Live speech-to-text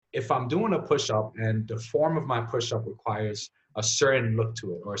if I'm doing a push-up and the form of my push-up requires a certain look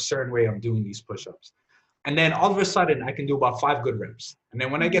to it or a certain way I'm doing these push-ups. And then all of a sudden I can do about 5 good reps. And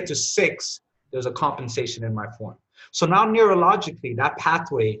then when I get to 6, there's a compensation in my form. So now neurologically, that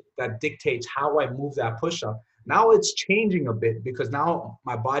pathway that dictates how I move that push-up, now it's changing a bit because now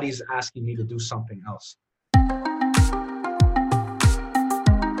my body's asking me to do something else.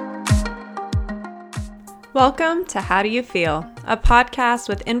 Welcome to How Do You Feel, a podcast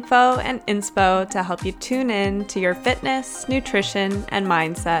with info and inspo to help you tune in to your fitness, nutrition, and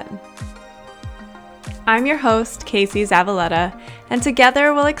mindset. I'm your host, Casey Zavaleta, and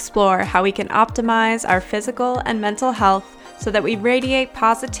together we'll explore how we can optimize our physical and mental health so that we radiate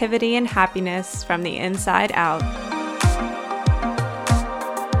positivity and happiness from the inside out.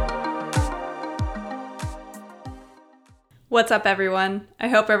 What's up, everyone? I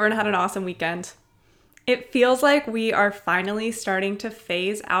hope everyone had an awesome weekend. It feels like we are finally starting to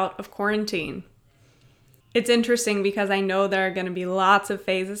phase out of quarantine. It's interesting because I know there are going to be lots of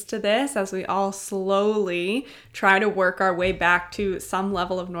phases to this as we all slowly try to work our way back to some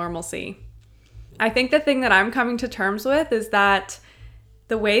level of normalcy. I think the thing that I'm coming to terms with is that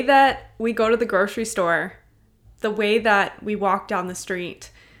the way that we go to the grocery store, the way that we walk down the street,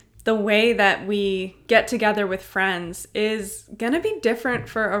 the way that we get together with friends is going to be different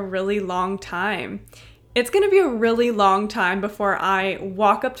for a really long time. It's going to be a really long time before I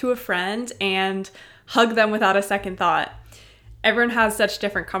walk up to a friend and hug them without a second thought. Everyone has such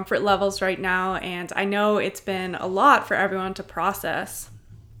different comfort levels right now, and I know it's been a lot for everyone to process.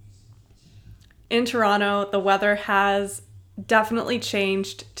 In Toronto, the weather has definitely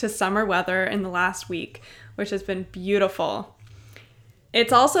changed to summer weather in the last week, which has been beautiful.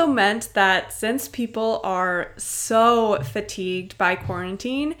 It's also meant that since people are so fatigued by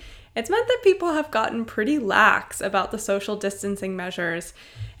quarantine, it's meant that people have gotten pretty lax about the social distancing measures.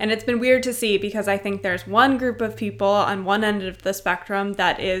 And it's been weird to see because I think there's one group of people on one end of the spectrum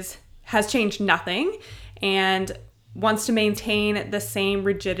that has changed nothing and wants to maintain the same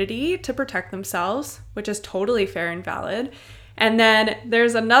rigidity to protect themselves, which is totally fair and valid. And then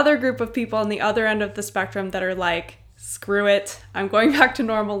there's another group of people on the other end of the spectrum that are like, screw it, I'm going back to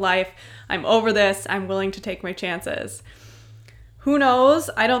normal life. I'm over this. I'm willing to take my chances. Who knows?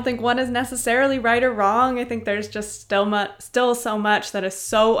 I don't think one is necessarily right or wrong. I think there's just still so much that is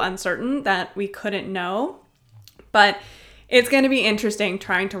so uncertain that we couldn't know. But it's going to be interesting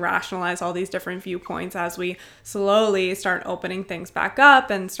trying to rationalize all these different viewpoints as we slowly start opening things back up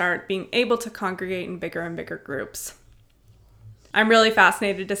and start being able to congregate in bigger and bigger groups. I'm really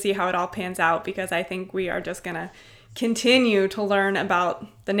fascinated to see how it all pans out because I think we are just going to continue to learn about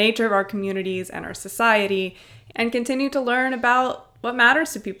the nature of our communities and our society and continue to learn about what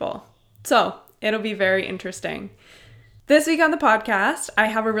matters to people. So it'll be very interesting. This week on the podcast, I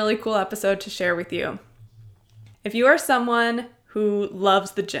have a really cool episode to share with you. If you are someone who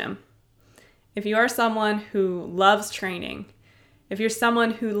loves the gym, if you are someone who loves training, if you're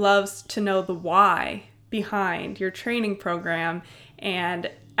someone who loves to know the why behind your training program and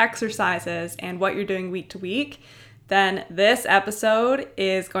exercises and what you're doing week to week, then this episode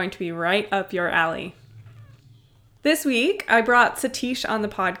is going to be right up your alley. This week, I brought Satish on the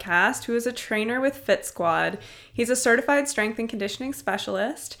podcast, who is a trainer with Fit Squad. He's a certified strength and conditioning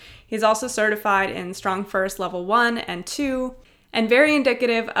specialist. He's also certified in Strong First Level 1 and 2, and very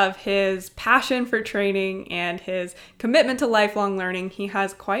indicative of his passion for training and his commitment to lifelong learning. He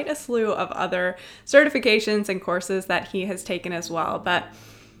has quite a slew of other certifications and courses that he has taken as well. But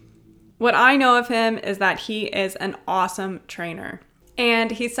what I know of him is that he is an awesome trainer.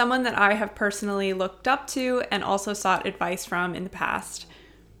 And he's someone that I have personally looked up to and also sought advice from in the past.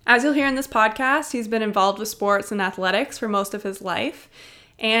 As you'll hear in this podcast, he's been involved with sports and athletics for most of his life.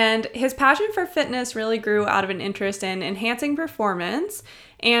 And his passion for fitness really grew out of an interest in enhancing performance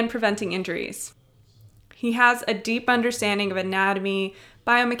and preventing injuries. He has a deep understanding of anatomy,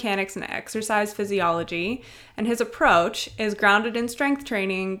 biomechanics, and exercise physiology, and his approach is grounded in strength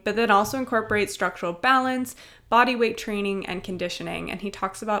training, but then also incorporates structural balance, body weight training, and conditioning, and he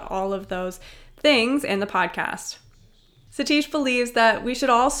talks about all of those things in the podcast. Satish believes that we should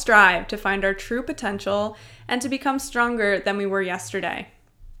all strive to find our true potential and to become stronger than we were yesterday.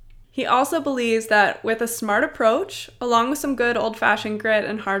 He also believes that with a smart approach, along with some good old-fashioned grit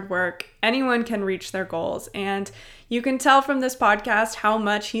and hard work, anyone can reach their goals. And you can tell from this podcast how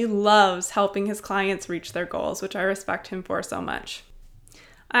much he loves helping his clients reach their goals, which I respect him for so much.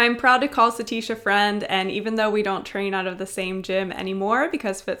 I'm proud to call Satish a friend, and even though we don't train out of the same gym anymore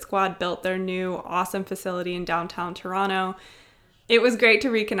because Fit Squad built their new awesome facility in downtown Toronto, it was great to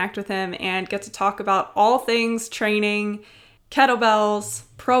reconnect with him and get to talk about all things training kettlebells,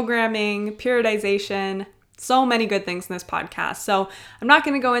 programming, periodization, so many good things in this podcast. So I'm not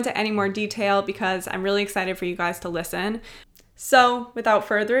going to go into any more detail because I'm really excited for you guys to listen. So without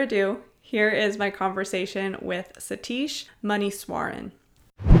further ado, here is my conversation with Satish Muneeswaran.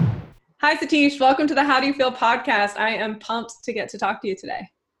 Hi, Satish. Welcome to the How Do You Feel podcast. I am pumped to get to talk to you today.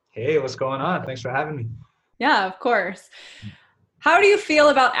 Hey, what's going on? Thanks for having me. Yeah, of course. How do you feel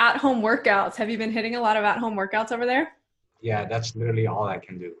about at-home workouts? Have you been hitting a lot of at-home workouts over there? Yeah, that's literally all I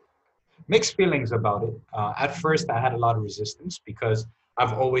can do. Mixed feelings about it. At first, I had a lot of resistance because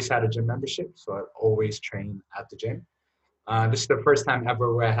I've always had a gym membership, so I've always trained at the gym. This is the first time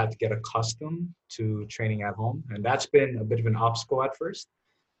ever where I had to get accustomed to training at home, and that's been a bit of an obstacle at first.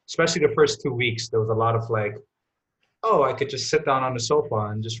 Especially the first 2 weeks, there was a lot of like, oh, I could just sit down on the sofa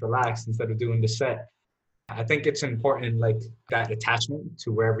and just relax instead of doing the set. I think it's important, like that attachment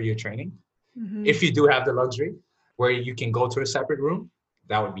to wherever you're training. Mm-hmm. If you do have the luxury where you can go to a separate room,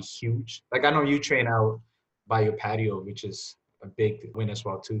 that would be huge. Like I know you train out by your patio, which is a big win as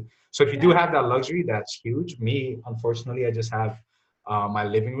well too. So if you do have that luxury, that's huge. Me, unfortunately, I just have my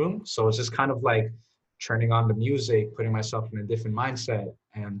living room. So it's just kind of like turning on the music, putting myself in a different mindset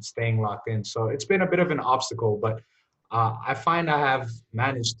and staying locked in. So it's been a bit of an obstacle, but I find I have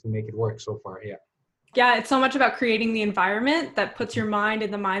managed to make it work so far. Yeah. Yeah, it's so much about creating the environment that puts your mind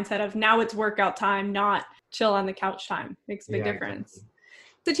in the mindset of now it's workout time, not chill on the couch time. Makes a big difference.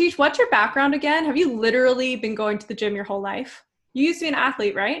 Exactly. Satish, what's your background again? Have you literally been going to the gym your whole life? You used to be an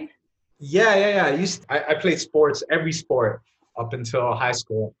athlete, right? Yeah. I played sports, every sport up until high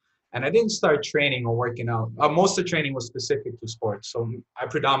school. And I didn't start training or working out. Most of the training was specific to sports. So I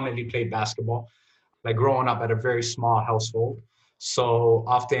predominantly played basketball, like growing up at a very small household. So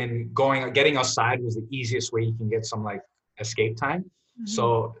often getting outside was the easiest way you can get some like escape time. Mm-hmm.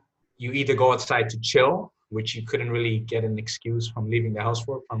 So you either go outside to chill, which you couldn't really get an excuse from leaving the house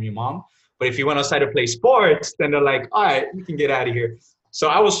from your mom. But if you went outside to play sports, then they're like, all right, we can get out of here. So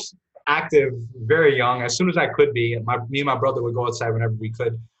I was active very young, as soon as I could be. Me and my brother would go outside whenever we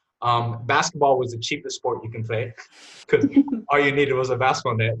could. Basketball was the cheapest sport you can play because all you needed was a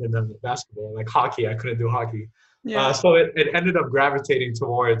basketball net and then basketball. Like hockey, I couldn't do hockey. Yeah. So it ended up gravitating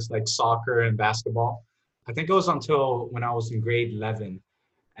towards like soccer and basketball. I think it was until when I was in grade 11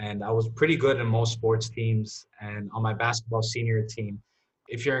 and I was pretty good in most sports teams. And on my basketball senior team,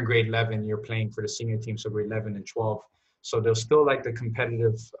 if you're in grade 11, you're playing for the senior team, so grade 11 and 12. So there's still like the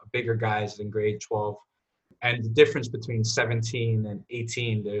competitive bigger guys in grade 12. And the difference between 17 and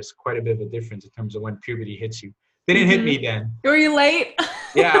 18, there's quite a bit of a difference in terms of when puberty hits you. They didn't hit me then. Were you late?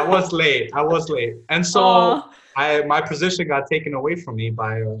 Yeah, I was late. And so my position got taken away from me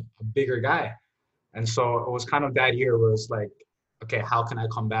by a bigger guy. And so it was kind of that year where it was like, okay, how can I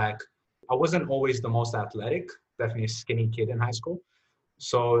come back? I wasn't always the most athletic, definitely a skinny kid in high school.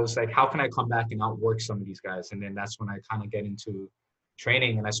 So it was like, how can I come back and outwork some of these guys? And then that's when I kind of get into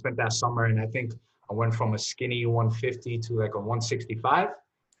training. And I spent that summer, and I think I went from a skinny 150 to like a 165.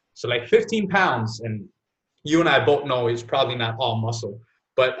 So like 15 pounds. And you and I both know it's probably not all muscle.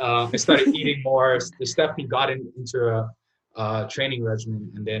 But I started eating more. It definitely got into a training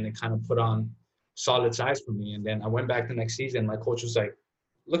regimen. And then it kind of put on solid size for me. And then I went back the next season. My coach was like,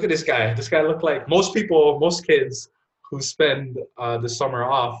 look at this guy. This guy looked like most kids who spend the summer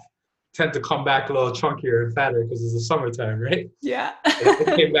off tend to come back a little chunkier and fatter because it's the summertime, right? Yeah.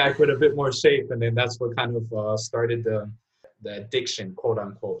 It came back with a bit more shape. And then that's what kind of started the addiction, quote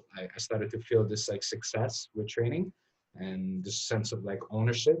unquote. I started to feel this like success with training and this sense of like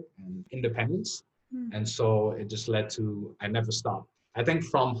ownership and independence. And so it just led to, I never stopped. I think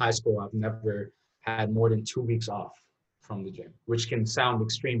from high school, I've never had more than 2 weeks off from the gym, which can sound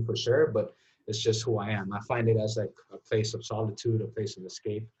extreme for sure, but it's just who I am. I find it as like a place of solitude, a place of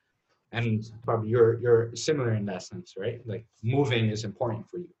escape. And probably you're similar in that sense, right? Like moving is important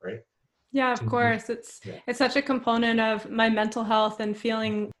for you, right? Yeah, of course. It's such a component of my mental health and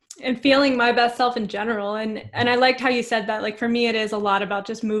feeling my best self in general. And I liked how you said that. Like for me, it is a lot about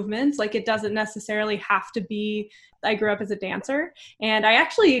just movements. Like it doesn't necessarily have to be, I grew up as a dancer, and I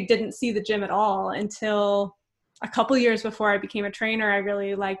actually didn't see the gym at all until a couple years before I became a trainer. I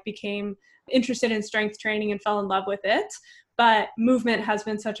really became interested in strength training and fell in love with it. But movement has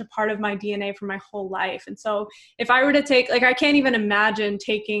been such a part of my DNA for my whole life. And so if I were to take, I can't even imagine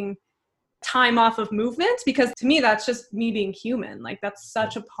taking time off of movement, because to me, that's just me being human. Like that's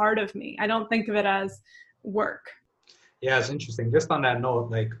such a part of me. I don't think of it as work. Yeah, it's interesting. Just on that note,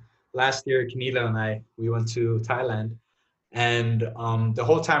 like last year, Kenila and I, we went to Thailand. And the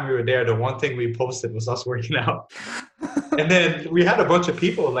whole time we were there, the one thing we posted was us working out. And then we had a bunch of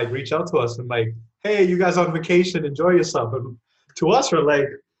people like reach out to us and like, hey, you guys on vacation, enjoy yourself. And to us, we're like,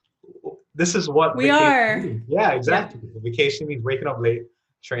 this is what We vacation are. means. Yeah, Yeah. exactly. Vacation means waking up late,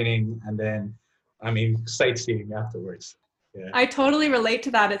 training, and then, sightseeing afterwards. Yeah. I totally relate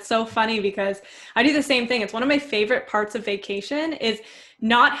to that. It's so funny because I do the same thing. It's one of my favorite parts of vacation is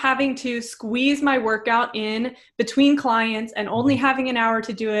not having to squeeze my workout in between clients and only Mhm. having an hour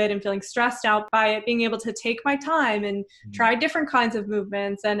to do it and feeling stressed out by it, being able to take my time and try different kinds of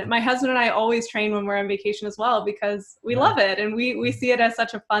movements. And my husband and I always train when we're on vacation as well because we Yeah. love it and we see it as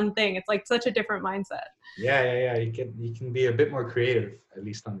such a fun thing. It's like such a different mindset. Yeah. You can be a bit more creative, at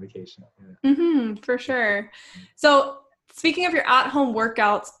least on vacation. Yeah. For sure. So, speaking of your at home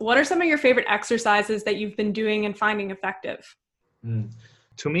workouts, what are some of your favorite exercises that you've been doing and finding effective? Mm.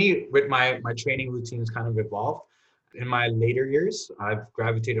 To me, with my training routines kind of evolved. In my later years, I've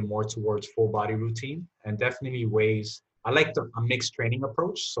gravitated more towards full body routine and definitely ways. I like a mixed training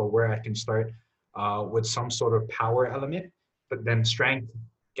approach, so where I can start with some sort of power element, but then strength,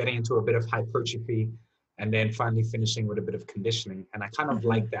 getting into a bit of hypertrophy, and then finally finishing with a bit of conditioning. And I kind of Hmm.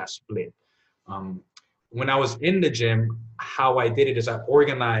 like that split. Um, when I was in the gym, how I did it is I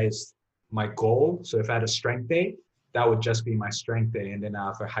organized my goal. So if I had a strength day, that would just be my strength day. And then I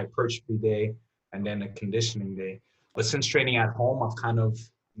have a hypertrophy day and then a conditioning day. But since training at home, I've kind of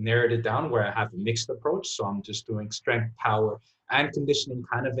narrowed it down where I have a mixed approach. So I'm just doing strength, power, and conditioning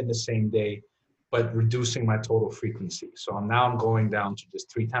kind of in the same day, but reducing my total frequency. So I'm going down to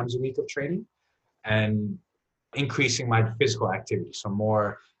just 3 times a week of training and increasing my physical activity. So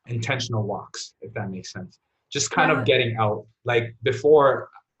more intentional walks, if that makes sense. Just kind of Yeah. getting out. Like before,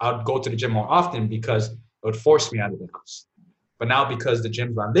 I'd go to the gym more often because it would force me out of the house. But now because the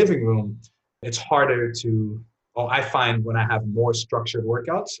gym's my living room, it's harder to, oh, I find when I have more structured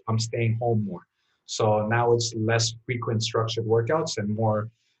workouts, I'm staying home more. So now it's less frequent structured workouts and more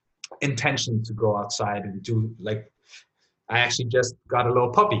intention to go outside and do like I actually just got a little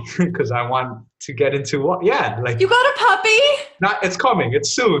puppy because I want to get into what yeah, like You got a puppy? not it's coming,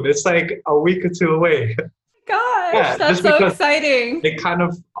 it's soon. It's like a week or two away. Gosh, Yeah, that's just so because exciting. it kind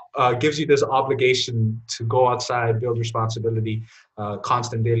of gives you this obligation to go outside, build responsibility,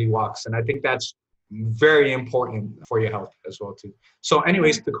 constant daily walks, and I think that's very important for your health as well too. So, Yeah.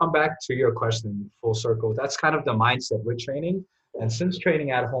 anyways, to come back to your question, full circle, that's kind of the mindset with training. And since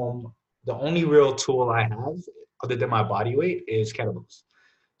training at home, the only real tool I have, other than my body weight, is kettlebells.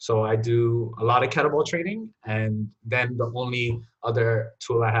 So I do a lot of kettlebell training, and then the only other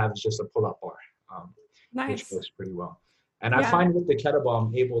tool I have is just a pull-up bar. Um, which Nice. works pretty well. And I Yeah. find with the kettlebell,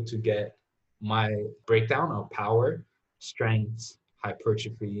 I'm able to get my breakdown of power, strength,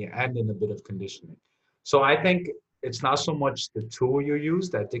 hypertrophy, and then a bit of conditioning. So I think it's not so much the tool you use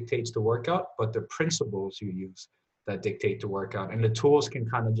that dictates the workout, but the principles you use that dictate the workout. And the tools can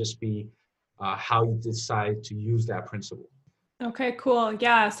kind of just be how you decide to use that principle. Okay, cool.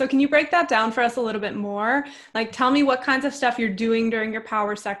 Yeah. So can you break that down for us a little bit more? Like, tell me what kinds of stuff you're doing during your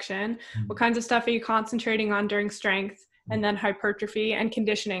power section. What kinds of stuff are you concentrating on during strength and then hypertrophy and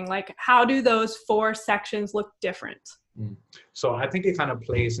conditioning? Like, how do those four sections look different? Mm. So I think it kind of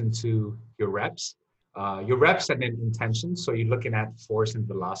plays into your reps and then intention. So you're looking at force and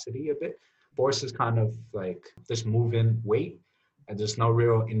velocity a bit. Force is kind of like this moving weight, and there's no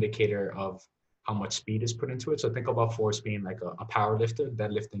real indicator of how much speed is put into it. So think about force being like a power lifter,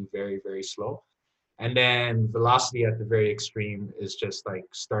 deadlifting very, very slow. And then velocity at the very extreme is just like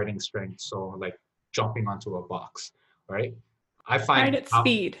starting strength. So like jumping onto a box, right? I Right find at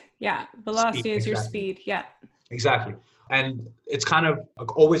speed. Yeah. speed, Velocity is your exactly. speed. Yeah. Exactly. And it's kind of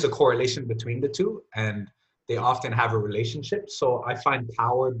always a correlation between the two, and they often have a relationship. So I find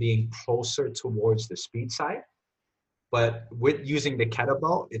power being closer towards the speed side. But with using the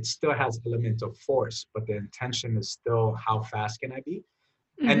kettlebell, it still has element of force, but the intention is still how fast can I be?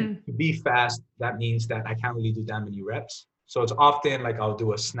 And Hmm. to be fast, that means that I can't really do that many reps. So it's often like I'll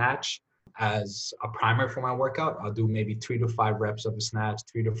do a snatch as a primer for my workout. I'll do maybe 3 to 5 reps of a snatch,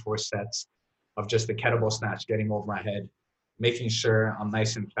 3 to 4 sets of just the kettlebell snatch, getting over my head, making sure I'm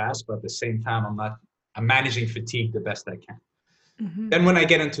nice and fast, but at the same time, I'm managing fatigue the best I can. Hmm. Then when I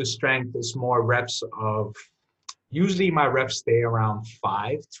get into strength, it's more reps of, usually my reps stay around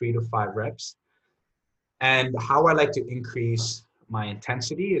 3 to 5 reps. And how I like to increase my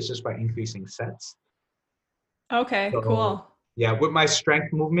intensity is just by increasing sets. Okay, So cool. yeah, with my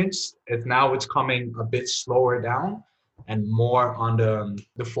strength movements, it's coming a bit slower down and more on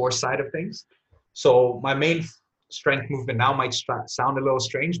the force side of things. So my main strength movement now might sound a little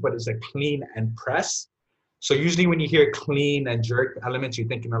strange, but it's a clean and press. So usually when you hear clean and jerk elements, you're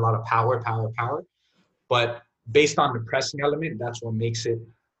thinking a lot of power, power, power. But based on the pressing element, that's what makes it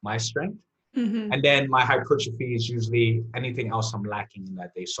my strength. Mm-hmm. And then my hypertrophy is usually anything else I'm lacking in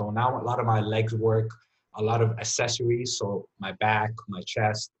that day. So now a lot of my legs work, a lot of accessories. So my back, my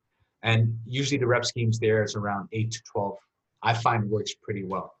chest, and usually the rep schemes there is around 8 to 12. I find works pretty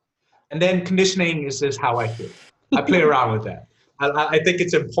well. And then conditioning is just how I feel. I play around with that. I think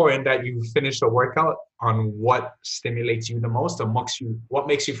it's important that you finish a workout on what stimulates you the most or what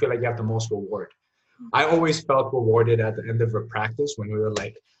makes you feel like you have the most reward. I always felt rewarded at the end of a practice when we were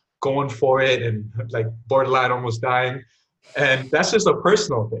like going for it and like borderline almost dying. And that's just a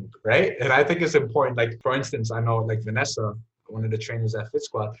personal thing, right? And I think it's important. Like, for instance, I know like Vanessa, one of the trainers at Fit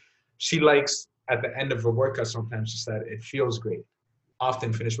Squad, she likes at the end of a workout sometimes she said it feels great,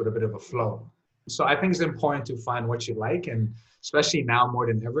 often finish with a bit of a flow. So I think it's important to find what you like, and especially now more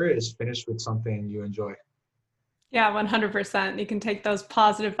than ever is finish with something you enjoy. Yeah, 100%. You can take those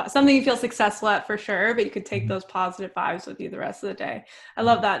positive, something you feel successful at for sure, but you could take Mhm. those positive vibes with you the rest of the day. I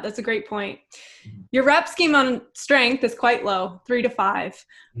love that. That's a great point. Mhm. Your rep scheme on strength is quite low, 3 to 5.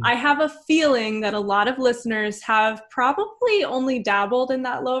 Mhm. I have a feeling that a lot of listeners have probably only dabbled in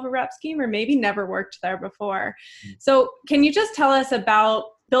that low of a rep scheme or maybe never worked there before. So can you just tell us about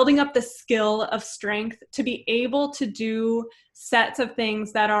building up the skill of strength to be able to do sets of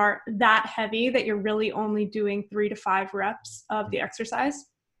things that are that heavy that you're really only doing 3 to 5 reps of the exercise?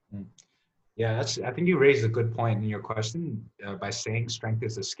 Mhm. Yeah, I think you raised a good point in your question by saying strength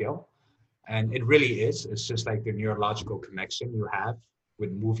is a skill. And it really is. It's just like the neurological connection you have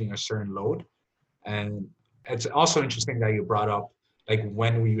with moving a certain load. And it's also interesting that you brought up like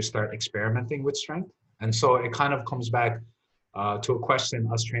when will you start experimenting with strength? And so it kind of comes back to a question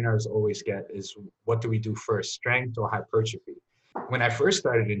us trainers always get is what do we do first, strength or hypertrophy? When I first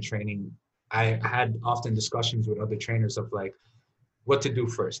started in training, I had often discussions with other trainers of like what to do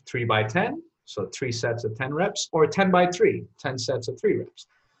first, 3 by 10, so 3 sets of 10 reps, or 10 by 3, 10 sets of 3 reps.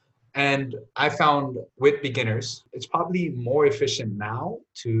 And I found with beginners, it's probably more efficient now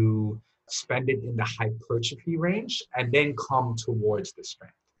to spend it in the hypertrophy range and then come towards the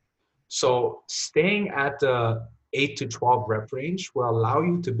strength. So staying at the 8 to 12 rep range will allow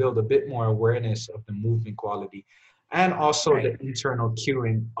you to build a bit more awareness of the movement quality and also Right. the internal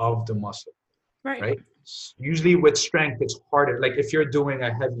cueing of the muscle, Right. right? Usually with strength, it's harder. Like if you're doing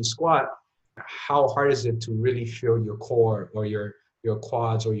a heavy squat, how hard is it to really feel your core or your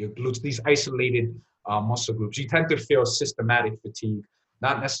quads or your glutes, these isolated muscle groups? You tend to feel systematic fatigue,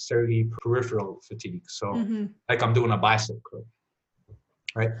 not necessarily peripheral fatigue. So Mm-hmm. like I'm doing a bicep curl,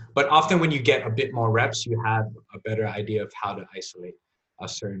 right? But often when you get a bit more reps, you have a better idea of how to isolate a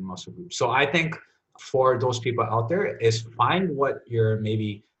certain muscle group. So I think for those people out there is find what your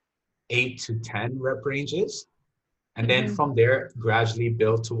maybe 8 to 10 rep range is. And then Mm-hmm. from there, gradually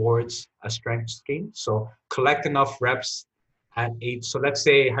build towards a strength scheme. So collect enough reps at 8. So let's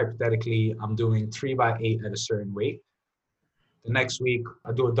say hypothetically, I'm doing 3 by 8 at a certain weight. The next week,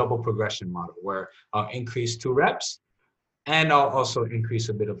 I do a double progression model where I'll increase 2 reps and I'll also increase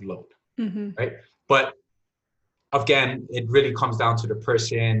a bit of load, Mm-hmm. right? But again, it really comes down to the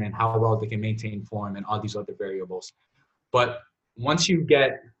person and how well they can maintain form and all these other variables. But once you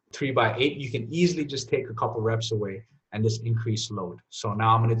get 3 by 8, you can easily just take a couple reps away and just increase load. So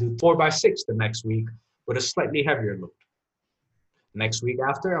now I'm going to do 4 by 6 the next week with a slightly heavier load. Next week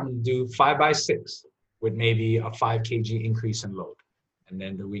after, I'm going to do 5 by 6 with maybe a 5 kg increase in load. And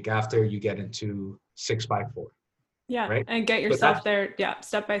then the week after, you get into 6 by 4, Yeah. right? And get So yourself that's there. Yeah.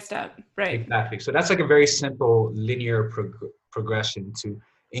 Step by step. Right. exactly. So that's like a very simple linear progression to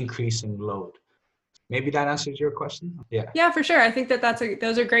increasing load. Maybe that answers your question. Yeah. Yeah, for sure. I think that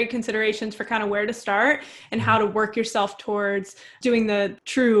those are great considerations for kind of where to start and how to work yourself towards doing the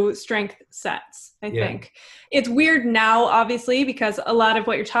true strength sets. I think it's weird now, obviously, because a lot of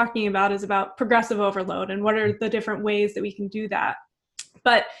what you're talking about is about progressive overload and what are the different ways that we can do that.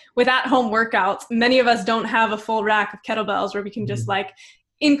 But with at-home workouts, many of us don't have a full rack of kettlebells where we can just like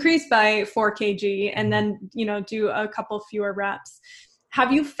increase by 4 kg and then, do a couple fewer reps.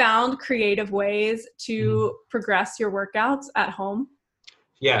 Have you found creative ways to progress your workouts at home?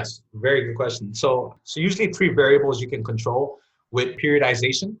 Yes, very good question. So usually 3 variables you can control with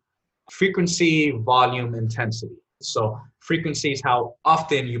periodization: frequency, volume, intensity. So frequency is how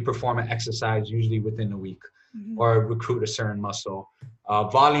often you perform an exercise, usually within a week, or recruit a certain muscle.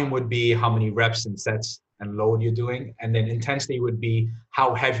 Volume would be how many reps and sets and load you're doing. And then intensity would be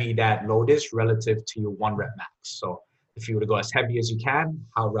how heavy that load is relative to your 1 rep max. So if you were to go as heavy as you can,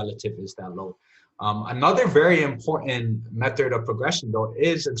 how relative is that load? Another very important method of progression, though,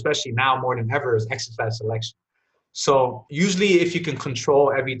 is, especially now more than ever, is exercise selection. So usually if you can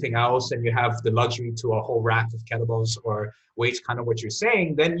control everything else and you have the luxury to a whole rack of kettlebells or weights, kind of what you're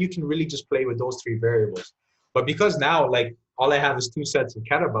saying, then you can really just play with those three variables. But because now, like, all I have is two sets of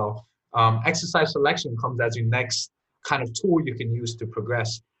kettlebell, exercise selection comes as your next kind of tool you can use to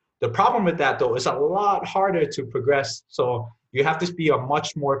progress. The problem with that, though, is a lot harder to progress. So you have to be a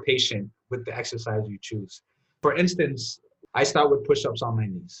much more patient with the exercise you choose. For instance, I start with push-ups on my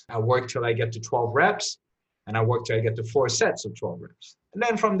knees. I work till I get to 12 reps, and I work till I get to 4 sets of 12 reps. And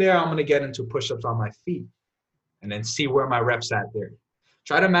then from there, I'm going to get into push-ups on my feet and then see where my reps at there.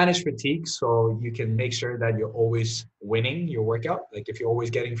 Try to manage fatigue so you can make sure that you're always winning your workout. Like if you're always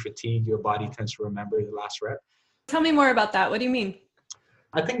getting fatigued, your body tends to remember the last rep. Tell me more about that. What do you mean?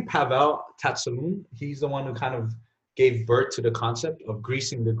 I think Pavel Tsatsouline, he's the one who kind of gave birth to the concept of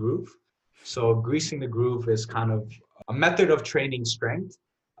greasing the groove. So greasing the groove is kind of a method of training strength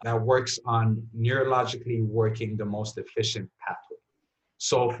that works on neurologically working the most efficient pathway.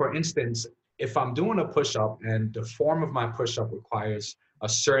 So for instance, if I'm doing a push-up and the form of my push-up requires a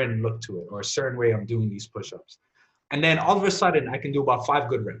certain look to it or a certain way I'm doing these push-ups, and then all of a sudden I can do about 5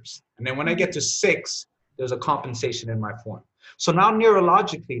 good reps. And then when I get to 6, there's a compensation in my form. So now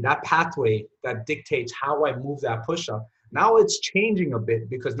neurologically, that pathway that dictates how I move that push-up, now it's changing a bit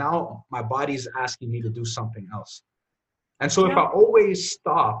because now my body's asking me to do something else. And so if I always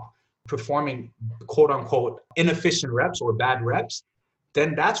stop performing quote unquote inefficient reps or bad reps,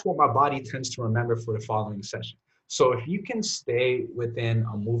 then that's what my body tends to remember for the following session. So if you can stay within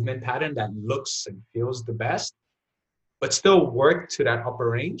a movement pattern that looks and feels the best, but still work to that upper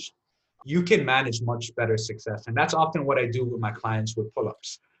range, you can manage much better success. And that's often what I do with my clients with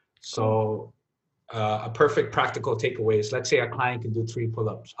pull-ups. So a perfect practical takeaway is, let's say a client can do 5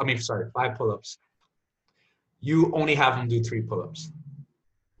 pull-ups. You only have them do 3 pull-ups,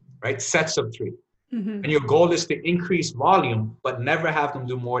 right? Sets of 3. Mm-hmm. And your goal is to increase volume, but never have them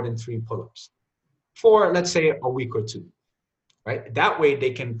do more than 3 pull-ups for, let's say, a week or 2, right? That way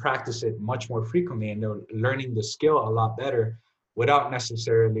they can practice it much more frequently and they're learning the skill a lot better without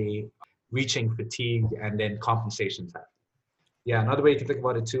necessarily reaching fatigue and then compensations happen. Yeah, another way you can think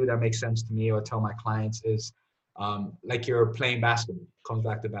about it too that makes sense to me or tell my clients is like you're playing basketball, comes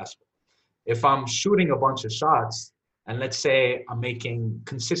back to basketball. If I'm shooting a bunch of shots, and let's say I'm making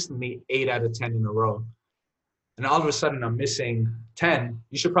consistently 8 out of 10 in a row, and all of a sudden I'm missing 10,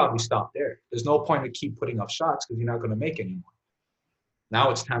 you should probably stop there. There's no point to keep putting up shots because you're not going to make any more.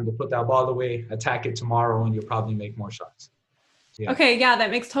 Now it's time to put that ball away, attack it tomorrow, and you'll probably make more shots. Yeah. Okay, yeah,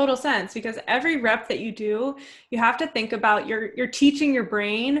 that makes total sense because every rep that you do, you have to think about you're teaching your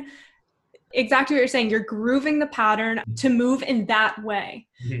brain exactly what you're saying. You're grooving the pattern to move in that way.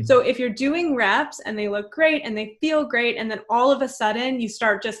 Mm-hmm. So if you're doing reps and they look great and they feel great, and then all of a sudden you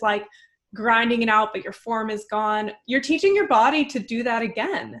start just like grinding it out, but your form is gone, you're teaching your body to do that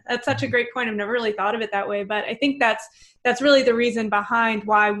again. That's such a great point. I've never really thought of it that way, but I think that's really the reason behind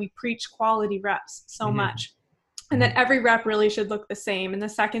why we preach quality reps so much. And that every rep really should look the same. And the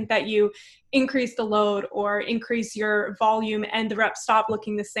second that you increase the load or increase your volume and the reps stop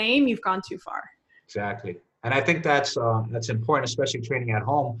looking the same, you've gone too far. Exactly. And I think that's important, especially training at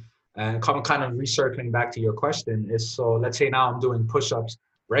home. And kind of recircling back to your question is, so let's say now I'm doing push-ups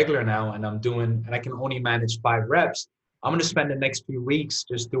regular now and I can only manage 5 reps. I'm going to spend the next few weeks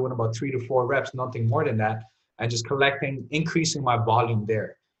just doing about 3 to 4 reps, nothing more than that, and just increasing my volume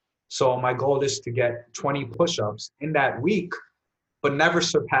there. So my goal is to get 20 push-ups in that week, but never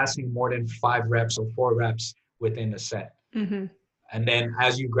surpassing more than 5 reps or 4 reps within a set. Mm-hmm. And then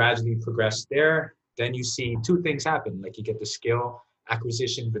as you gradually progress there, then you see 2 things happen. Like you get the skill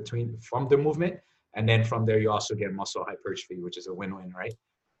acquisition from the movement, and then from there you also get muscle hypertrophy, which is a win-win, right?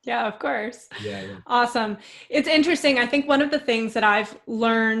 Yeah, of course. Yeah. Awesome. It's interesting. I think one of the things that I've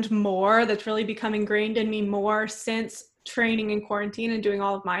learned more that's really become ingrained in me more since training in quarantine and doing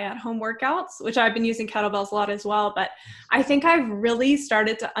all of my at-home workouts, which I've been using kettlebells a lot as well, but I think I've really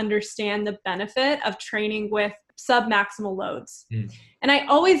started to understand the benefit of training with sub-maximal loads. And I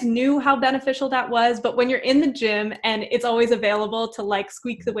always knew how beneficial that was, but when you're in the gym and it's always available to like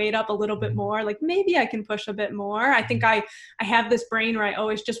squeak the weight up a little bit more, like maybe I can push a bit more. I think I have this brain where I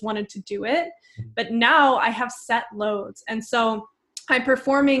always just wanted to do it, but now I have set loads. And so I'm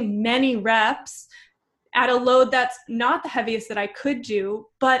performing many reps at a load that's not the heaviest that I could do,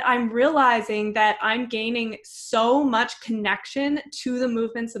 but I'm realizing that I'm gaining so much connection to the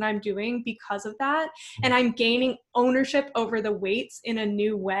movements that I'm doing because of that. And I'm gaining ownership over the weights in a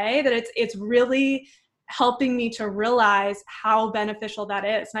new way that it's really helping me to realize how beneficial that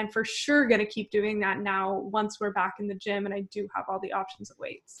is. And I'm for sure going to keep doing that now once we're back in the gym and I do have all the options of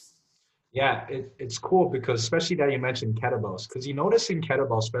weights. Yeah, it's cool because especially that you mentioned kettlebells, because you notice in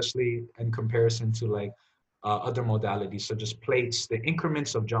kettlebell, especially in comparison to like other modalities, such as plates, the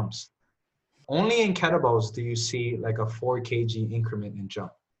increments of jumps. Only in kettlebells do you see like a 4 kg increment in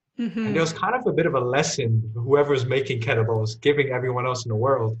jump. And there Mm-hmm. was kind of a bit of a lesson, whoever's making kettlebells, giving everyone else in the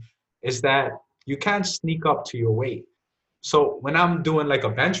world, is that you can't sneak up to your weight. So when I'm doing like a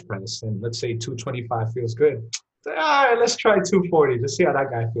bench press and let's say 225 feels good, all right, let's try 240. Let's see how that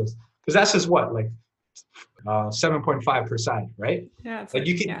guy feels. Because that's just what, like 7.5 per side, right? Yeah, it's Like like,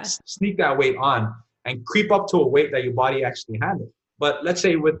 you can yeah. sneak that weight on and creep up to a weight that your body actually handles. But let's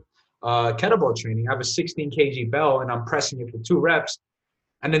say with kettlebell training, I have a 16 kg bell and I'm pressing it for 2 reps.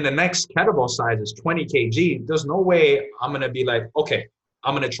 And then the next kettlebell size is 20 kg. There's no way I'm gonna be like, okay,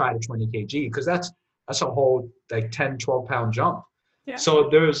 I'm gonna try the 20 kg because that's a whole like 10, 12 pound jump. Yeah. So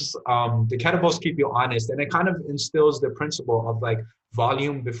there's the kettlebells keep you honest, and it kind of instills the principle of like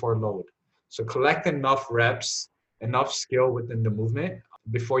volume before load. So collect enough reps, enough skill within the movement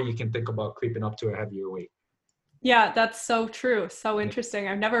before you can think about creeping up to a heavier weight. Yeah, that's so true. So Yeah, interesting.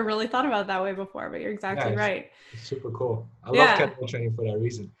 I've never really thought about it that way before, but you're yeah, exactly right. it's super cool. I love Yeah. kettlebell training for that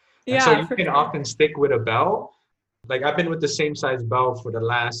reason. And so Yeah, you for can sure. often stick with a bell. Like I've been with the same size bell for the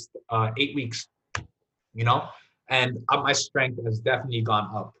last 8 weeks, you know, and my strength has definitely gone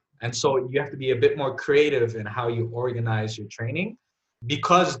up. And so you have to be a bit more creative in how you organize your training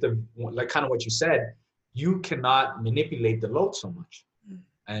because the like kind of what you said, you cannot manipulate the load so much.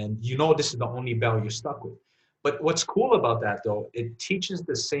 And you know this is the only bell you're stuck with. But what's cool about that though, it teaches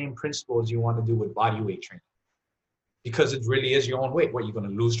the same principles you want to do with body weight training because it really is your own weight. What, you're going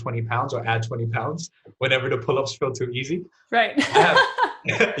to lose 20 pounds or add 20 pounds whenever the pull-ups feel too easy? Right. I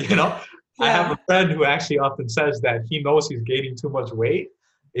have, you know, I have a Yeah. friend who actually often says that he knows he's gaining too much weight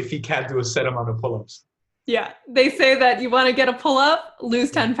if he can't do a set amount of pull-ups. Yeah. They say that you want to get a pull up,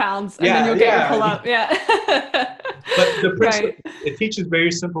 lose 10 pounds, and then Yeah, you'll get your yeah. pull up. Yeah. But the principle, Right. it teaches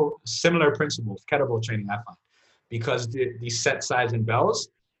very simple, similar principles, kettlebell training, I find, because these set size and bells,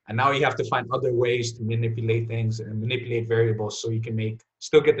 and now you have to find other ways to manipulate things and manipulate variables so you can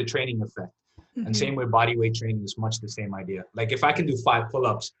still get the training effect. And Hmm. same with body weight training is much the same idea. Like if I can do 5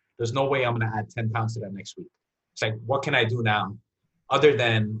 pull-ups, there's no way I'm gonna add 10 pounds to that next week. It's like, what can I do now other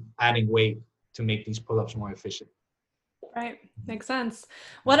than adding weight to make these pull-ups more efficient? Right. Makes sense.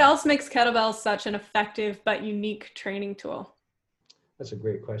 What else makes kettlebells such an effective but unique training tool? That's a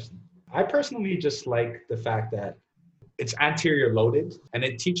great question. I personally just like the fact that it's anterior loaded and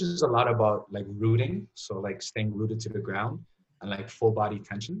it teaches a lot about like rooting. So like staying rooted to the ground and like full body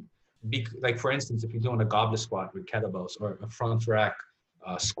tension. Like for instance, if you're doing a goblet squat with kettlebells or a front rack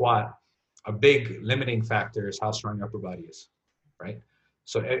squat, a big limiting factor is how strong your upper body is, right?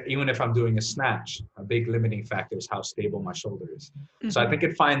 So even if I'm doing a snatch, a big limiting factor is how stable my shoulder is. So I Hmm. think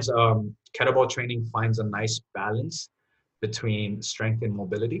it finds kettlebell training finds a nice balance between strength and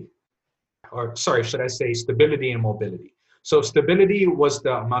mobility, or sorry, should I say stability and mobility. So stability was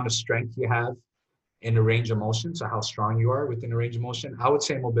the amount of strength you have in the range of motion, so how strong you are within the range of motion. I would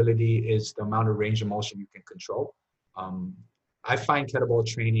say mobility is the amount of range of motion you can control. Um, I find kettlebell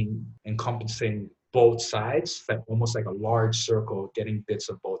training encompassing both sides, like almost like a large circle, getting bits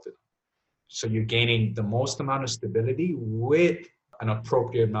of both of them. So you're gaining the most amount of stability with an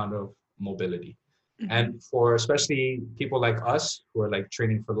appropriate amount of mobility. Hmm. And for especially people like us who are like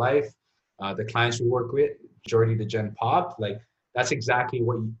training for life, the clients we work with, majority of the Gen Pop, like that's exactly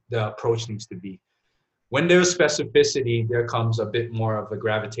what the approach needs to be. When there's specificity, there comes a bit more of a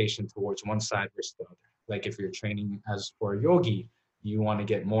gravitation towards one side versus the other. Like if you're training as for a yogi, you want to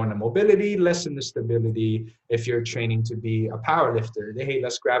get more in the mobility, less in the stability. If you're training to be a power lifter, hey,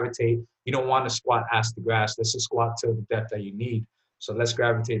 let's gravitate. You don't want to squat ass to grass. Let's just squat to the depth that you need. So let's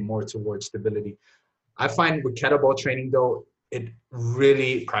gravitate more towards stability. I find with kettlebell training though, it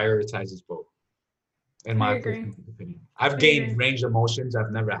really prioritizes both, in I my agree. personal opinion. I've I gained agree. range of motions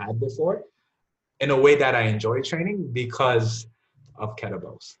I've never had before in a way that I enjoy training because of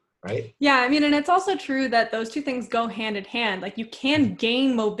kettlebells, right? Yeah, I mean, and it's also true that those two things go hand in hand. Like you can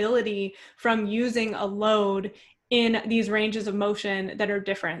gain mobility from using a load in these ranges of motion that are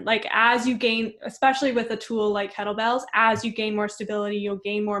different. Like as you gain, especially with a tool like kettlebells, as you gain more stability, you'll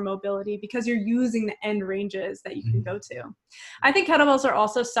gain more mobility because you're using the end ranges that you can go to. I think kettlebells are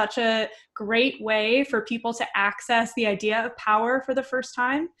also such a great way for people to access the idea of power for the first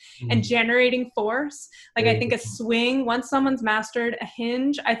time and Mm-hmm. generating force. Like I Very think good a point. swing, once someone's mastered a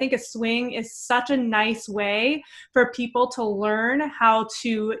hinge, I think a swing is such a nice way for people to learn how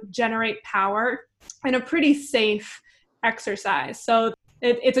to generate power in a pretty safe exercise. So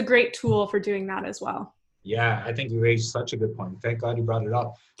it's a great tool for doing that as well. Yeah, I think you raised such a good point. Thank God you brought it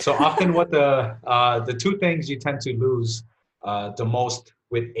up. So often, what the two things you tend to lose the most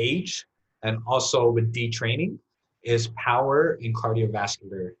with age and also with detraining is power and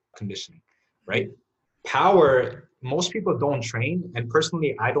cardiovascular conditioning, right? Power, most people don't train, and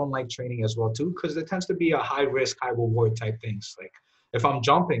personally, I don't like training as well too, because there tends to be a high risk, high reward type things. Like if I'm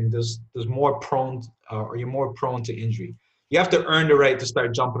jumping, there's more prone, or you're more prone to injury. You have to earn the right to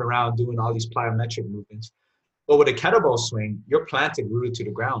start jumping around, doing all these plyometric movements. But with a kettlebell swing, you're planted rooted to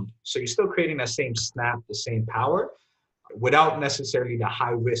the ground. So you're still creating that same snap, the same power without necessarily the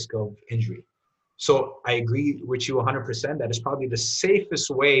high risk of injury. So I agree with you 100% that it's probably the safest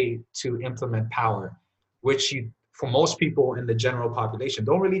way to implement power, which you, for most people in the general population,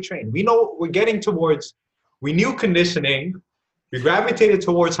 don't really train. We know we're getting towards, we knew conditioning, we gravitated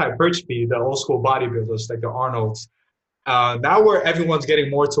towards hypertrophy, the old school bodybuilders like the Arnolds. Now where everyone's getting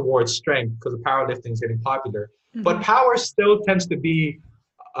more towards strength because the powerlifting is getting popular. But power still tends to be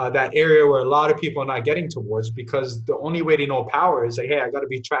that area where a lot of people are not getting towards, because the only way to know power is like, hey, I got to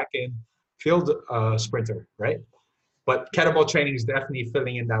be tracking field sprinter, right? But kettlebell training is definitely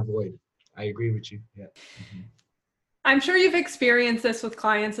filling in that void. I agree with you. Yeah. Mm-hmm. I'm sure you've experienced this with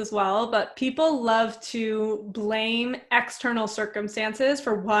clients as well, but people love to blame external circumstances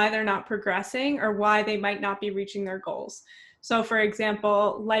for why they're not progressing or why they might not be reaching their goals. So for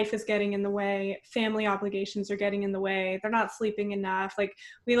example, life is getting in the way, family obligations are getting in the way, they're not sleeping enough. Like,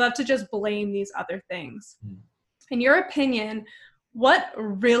 we love to just blame these other things. In your opinion, what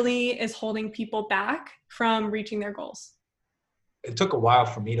really is holding people back from reaching their goals? It took a while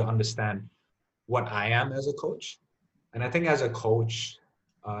for me to understand what I am as a coach. And I think as a coach,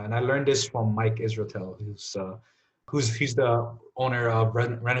 and I learned this from Mike Israetel, he's the owner of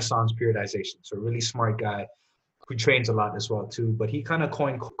Renaissance Periodization. So a really smart guy who trains a lot as well too. But he kind of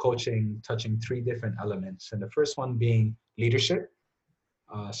coined coaching touching three different elements. And the first one being leadership,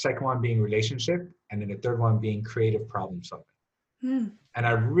 second one being relationship, and then the third one being creative problem solving. And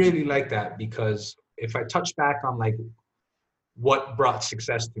I really like that, because if I touch back on like what brought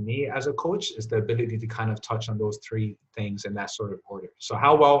success to me as a coach is the ability to kind of touch on those three things in that sort of order. So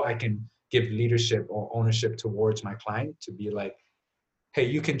how well I can give leadership or ownership towards my client to be like, hey,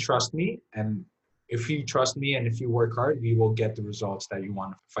 you can trust me. And if you trust me and if you work hard, we will get the results that you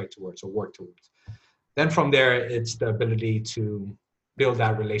want to fight towards or work towards. Then from there, it's the ability to build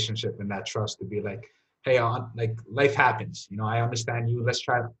that relationship and that trust to be like, hey, like life happens. You know, I understand you. I'm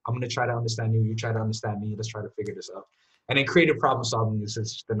going to try to understand you. You try to understand me. Let's try to figure this out. And then creative problem solving is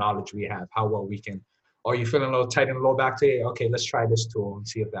just the knowledge we have, how well we can, or you feeling a little tight in the low back today? Okay, let's try this tool and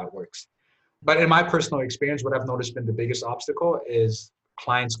see if that works. But in my personal experience, what I've noticed been the biggest obstacle is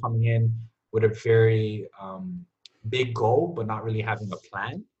clients coming in with a very big goal, but not really having a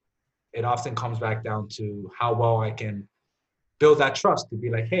plan. It often comes back down to how well I can build that trust to be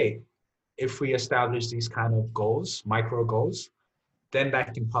like, hey, if we establish these kind of goals, micro goals, then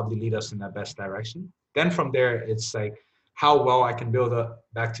that can probably lead us in that best direction. Then from there, it's like how well I can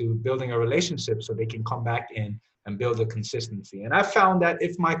back to building a relationship so they can come back in and build a consistency. And I found that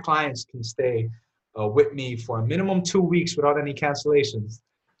if my clients can stay with me for a minimum 2 weeks without any cancellations,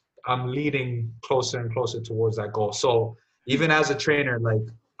 I'm leading closer and closer towards that goal. So even as a trainer, like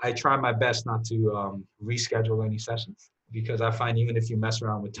I try my best not to reschedule any sessions, because I find even if you mess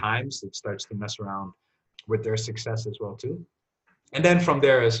around with times, it starts to mess around with their success as well too. And then from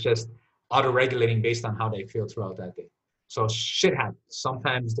there, it's just auto-regulating based on how they feel throughout that day. So shit happens.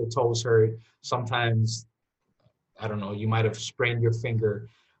 Sometimes the toes hurt. Sometimes, I don't know, you might have sprained your finger.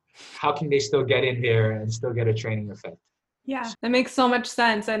 How can they still get in there and still get a training effect? Yeah, that makes so much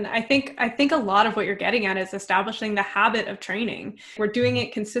sense. And I think a lot of what you're getting at is establishing the habit of training. We're doing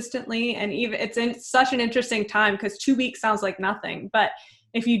it consistently, and even it's in such an interesting time because 2 weeks sounds like nothing, but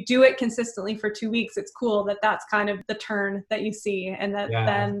if you do it consistently for 2 weeks, it's cool that that's kind of the turn that you see, and that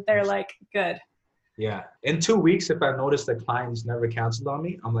then they're like, good. Yeah. In 2 weeks, if I notice that clients never canceled on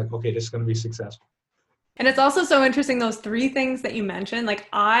me, I'm like, okay, this is going to be successful. And it's also so interesting, those three things that you mentioned. Like,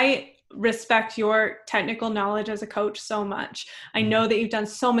 I respect your technical knowledge as a coach so much. I know that you've done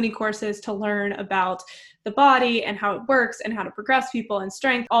so many courses to learn about the body and how it works and how to progress people and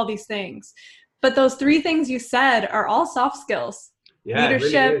strength, all these things. But those three things you said are all soft skills. Yeah,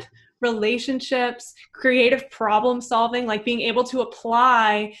 leadership, really relationships, creative problem solving, like being able to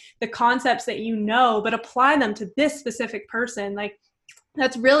apply the concepts that you know, but apply them to this specific person. Like,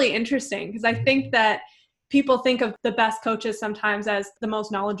 that's really interesting, because I think that people think of the best coaches sometimes as the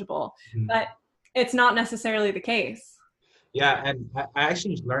most knowledgeable, but it's not necessarily the case. Yeah, and I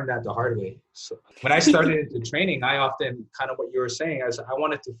actually learned that the hard way. So when I started into training, I often kind of what you were saying, I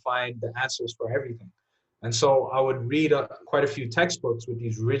wanted to find the answers for everything. And so I would read quite a few textbooks with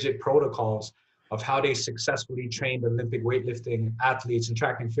these rigid protocols of how they successfully trained Olympic weightlifting athletes and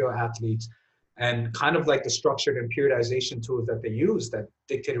track and field athletes, and kind of like the structured and periodization tools that they use that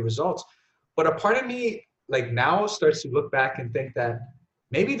dictated results. But a part of me like now starts to look back and think that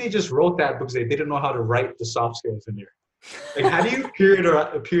maybe they just wrote that because they didn't know how to write the soft skills in there. Like, how do you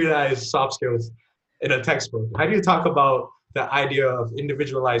periodize soft skills in a textbook? How do you talk about the idea of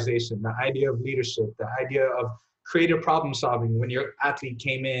individualization, the idea of leadership, the idea of creative problem solving when your athlete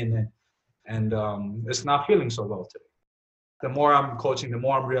came in and is not feeling so well today? The more I'm coaching, the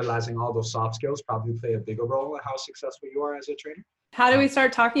more I'm realizing all those soft skills probably play a bigger role in how successful you are as a trainer. How do we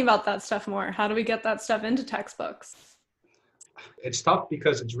start talking about that stuff more? How do we get that stuff into textbooks? It's tough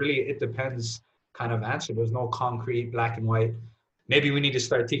because it depends kind of answer. There's no concrete black and white. Maybe we need to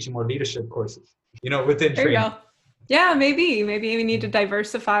start teaching more leadership courses, within There you training. go. Yeah, maybe we need to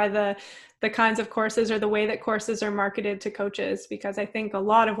diversify the kinds of courses or the way that courses are marketed to coaches, because I think a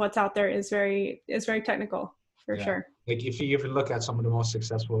lot of what's out there is very technical for sure. Like if you even look at some of the most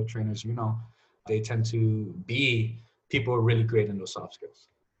successful trainers, they tend to be people who are really great in those soft skills.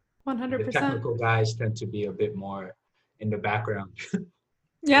 100%. The technical guys tend to be a bit more in the background.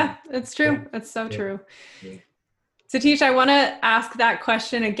 Yeah, it's true. It's so true. Yeah. Satish, I want to ask that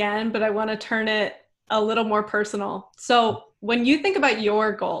question again, but I want to turn it a little more personal. So when you think about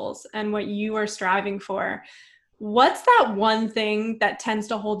your goals and what you are striving for, what's that one thing that tends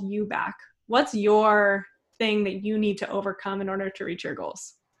to hold you back? What's your thing that you need to overcome in order to reach your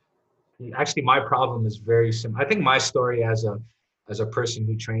goals? Actually, my problem is very similar. I think my story as a person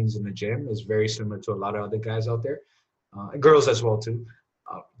who trains in the gym is very similar to a lot of other guys out there, girls as well too.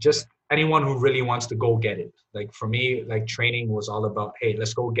 Just anyone who really wants to go get it. Like for me, like training was all about, hey,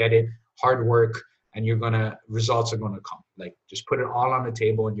 let's go get it, hard work, and results are gonna come. Like just put it all on the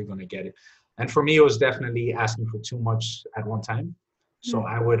table and you're gonna get it. And for me, it was definitely asking for too much at one time. So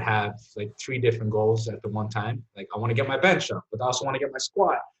I would have like 3 different goals at the one time. Like I want to get my bench up, but I also want to get my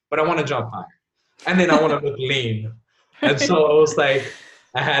squat, but I want to jump higher. And then I want to look lean. And so it was like,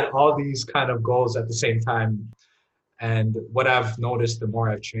 I had all these kind of goals at the same time. And what I've noticed the more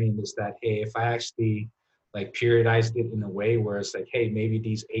I've trained is that, hey, if I actually like periodized it in a way where it's like, hey, maybe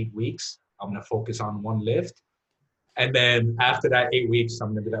these 8 weeks, I'm going to focus on one lift. And then after that 8 weeks,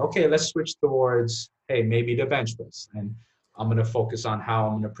 I'm going to be like, okay, let's switch towards, hey, maybe the bench press. And I'm going to focus on how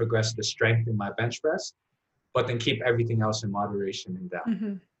I'm going to progress the strength in my bench press, but then keep everything else in moderation and down.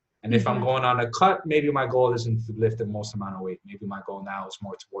 Mm-hmm. And if I'm going on a cut, maybe my goal isn't to lift the most amount of weight. Maybe my goal now is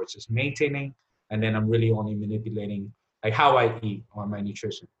more towards just maintaining. And then I'm really only manipulating like how I eat or my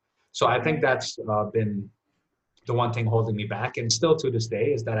nutrition. So I think that's been the one thing holding me back. And still to this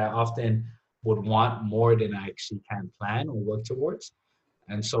day is that I often would want more than I actually can plan or work towards.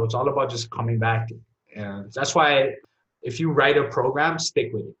 And so it's all about just coming back. And that's why if you write a program,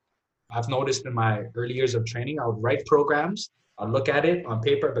 stick with it. I've noticed in my early years of training, I'll write programs, I'll look at it on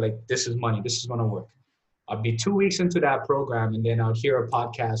paper, but like, this is money, this is gonna work. I'll be 2 weeks into that program and then I'll hear a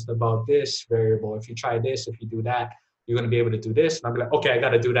podcast about this variable. If you try this, if you do that, you're gonna be able to do this. And I'll be like, okay, I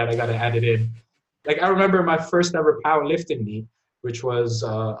gotta do that, I gotta add it in. Like I remember my first ever powerlifting meet, which was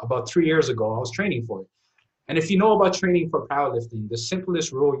about 3 years ago, I was training for it. And if you know about training for powerlifting, the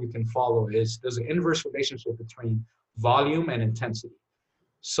simplest rule you can follow is there's an inverse relationship between volume and intensity.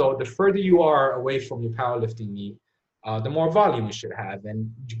 So the further you are away from your powerlifting meet, the more volume you should have.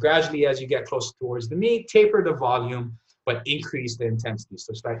 And gradually, as you get closer towards the meet, taper the volume, but increase the intensity.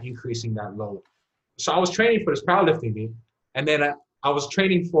 So start increasing that load. So I was training for this powerlifting meet. And then I was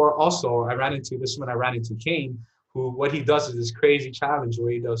training for also, I ran into Kane, who what he does is this crazy challenge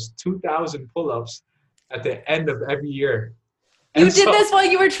where he does 2,000 pull-ups at the end of every year. You did this while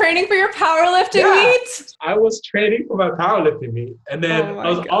you were training for your powerlifting meet? I was training for my powerlifting meet. And then I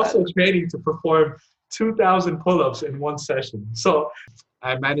was also training to perform 2,000 pull-ups in one session. So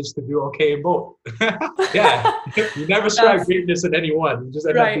I managed to do okay in both. Yeah, you never strive greatness in any one. You just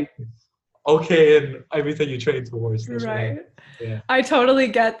end up being okay in everything you train towards. Right. Yeah. I totally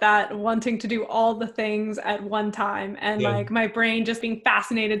get that, wanting to do all the things at one time and like my brain just being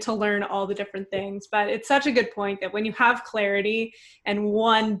fascinated to learn all the different things. But it's such a good point that when you have clarity and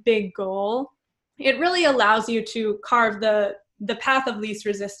one big goal, it really allows you to carve the path of least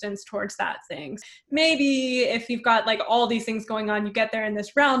resistance towards that thing. Maybe if you've got like all these things going on, you get there in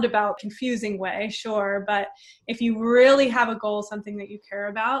this roundabout, confusing way, sure. But if you really have a goal, something that you care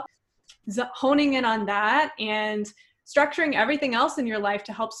about, honing in on that and structuring everything else in your life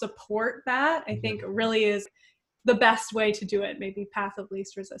to help support that, I think really is the best way to do it. Maybe path of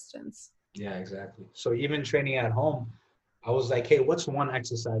least resistance. Yeah, exactly. So even training at home, I was like, hey, what's one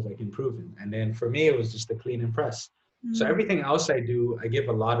exercise I can improve in? And then for me, it was just the clean and press. So Mm. everything else I do, I give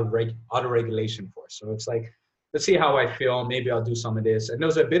a lot of auto regulation for. So it's like, let's see how I feel. Maybe I'll do some of this. And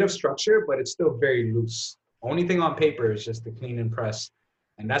there's a bit of structure, but it's still very loose. Only thing on paper is just the clean and press.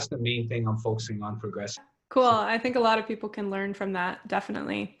 And that's the main thing I'm focusing on progressing. Cool. So, I think a lot of people can learn from that,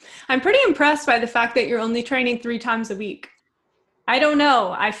 definitely. I'm pretty impressed by the fact that you're only training 3 times a week. I don't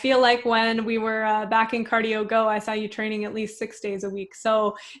know. I feel like when we were back in Cardio Go, I saw you training at least 6 days a week.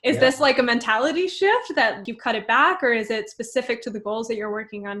 So is yeah. this like a mentality shift that you cut it back, or is it specific to the goals that you're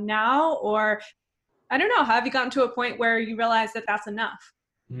working on now? Or I don't know, have you gotten to a point where you realize that that's enough?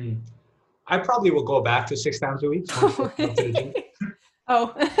 Mm. I probably will go back to 6 times a week once I come to the gym.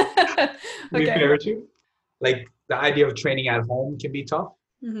 Oh, To be okay. fair with you, like the idea of training at home can be tough.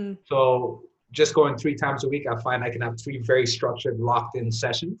 Mm-hmm. So just going 3 times a week, I find I can have 3 very structured, locked in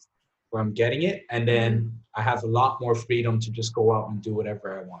sessions where I'm getting it. And then I have a lot more freedom to just go out and do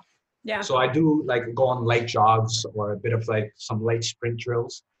whatever I want. Yeah. So I do like go on light jogs or a bit of like some light sprint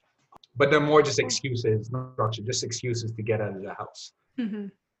drills, but they're more just excuses, no structure, just excuses to get out of the house. Mm-hmm.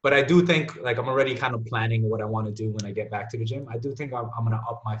 But I do think like I'm already kind of planning what I want to do when I get back to the gym. I do think I'm going to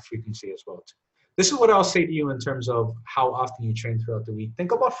up my frequency as well too. This is what I'll say to you in terms of how often you train throughout the week.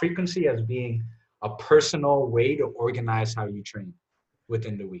 Think about frequency as being a personal way to organize how you train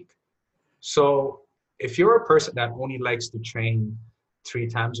within the week. So if you're a person that only likes to train 3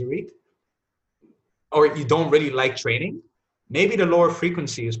 times a week, or you don't really like training, maybe the lower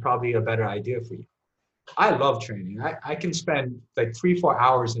frequency is probably a better idea for you. I love training. I can spend like 3-4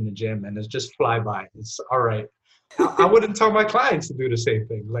 hours in the gym and it's just fly by. It's all right. I wouldn't tell my clients to do the same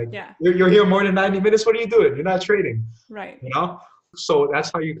thing. Like, Yeah. you're here more than 90 minutes. What are you doing? You're not training, Right. you know? So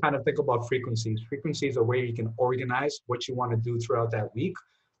that's how you kind of think about frequencies. Frequency is a way you can organize what you want to do throughout that week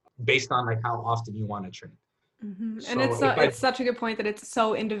based on like how often you want to train. Mm-hmm. And So if I, it's such a good point that it's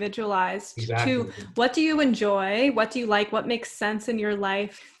so individualized exactly, to what do you enjoy, what do you like, what makes sense in your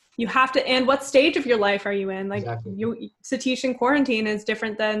life. You have to, and what stage of your life are you in? Like exactly. Satish in quarantine is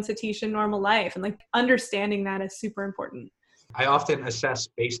different than Satish in normal life, and like understanding that is super important. I often assess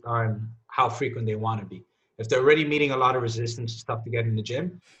based on how frequent they want to be. If they're already meeting a lot of resistance and stuff to get in the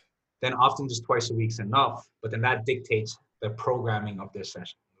gym, then often just twice a week's enough. But then that dictates the programming of their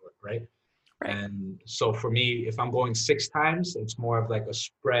session, right? Right. And so for me, if I'm going 6 times, it's more of like a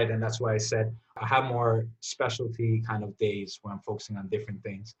spread. And that's why I said I have more specialty kind of days where I'm focusing on different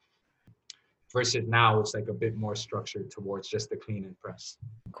things. Versus now, it's like a bit more structured towards just the clean and press.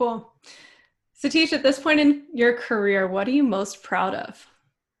 Cool. Satish, at this point in your career, what are you most proud of?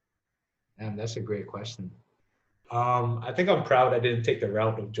 And that's a great question. I think I'm proud I didn't take the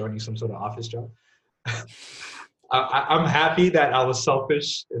route of joining some sort of office job. I'm happy that I was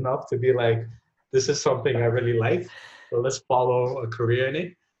selfish enough to be like, this is something I really like, so let's follow a career in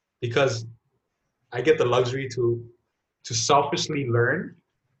it, because I get the luxury to selfishly learn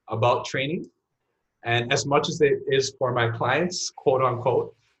about training. And as much as it is for my clients, quote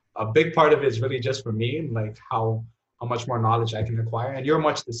unquote, a big part of it is really just for me and like how much more knowledge I can acquire. And you're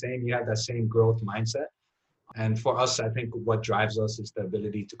much the same. You have that same growth mindset. And for us, I think what drives us is the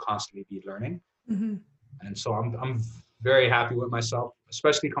ability to constantly be learning. Mm-hmm. And so I'm very happy with myself,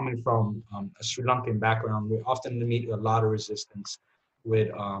 especially coming from a Sri Lankan background. We often meet a lot of resistance with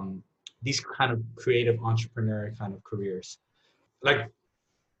these kind of creative entrepreneur kind of careers. Like,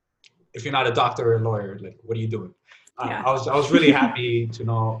 if you're not a doctor or a lawyer, like, what are you doing? Yeah. I was really happy to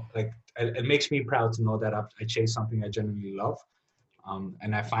know, like, it makes me proud to know that I chase something I genuinely love.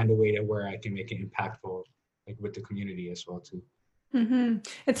 And I find a way that where I can make it impactful, like with the community as well too. Mm-hmm.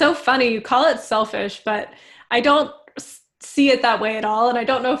 It's so funny. You call it selfish, but I don't see it that way at all. And I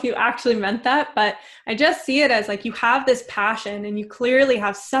don't know if you actually meant that, but I just see it as like you have this passion and you clearly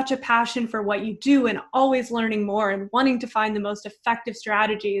have such a passion for what you do and always learning more and wanting to find the most effective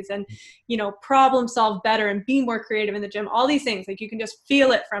strategies and, you know, problem solve better and be more creative in the gym, all these things. Like you can just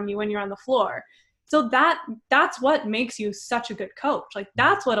feel it from you when you're on the floor. So that's what makes you such a good coach. Like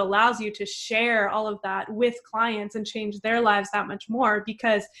that's what allows you to share all of that with clients and change their lives that much more.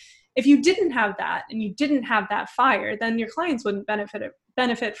 Because if you didn't have that and you didn't have that fire, then your clients wouldn't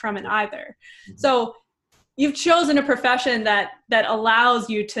benefit from it either. Mm-hmm. So you've chosen a profession that allows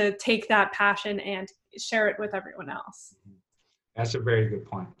you to take that passion and share it with everyone else. That's a very good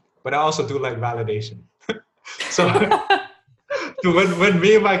point. But I also do like validation. So when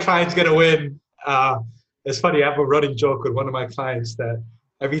me and my clients get a win, it's funny, I have a running joke with one of my clients that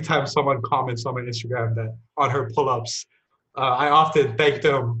every time someone comments on my Instagram that on her pull-ups, I often thank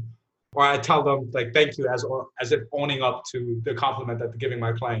them, or I tell them like thank you as if owning up to the compliment that they're giving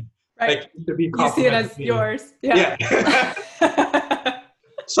my client. Right. Like to be You see it as complimented. yours. Yeah.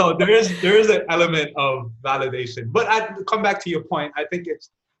 So there is an element of validation. But I come back to your point. I think it's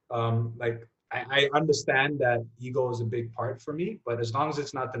like I understand that ego is a big part for me, but as long as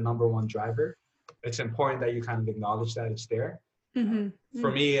it's not the number one driver, it's important that you kind of acknowledge that it's there.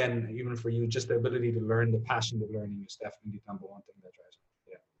 For me, and even for you, just the ability to learn, the passion of learning is definitely the number one thing that drives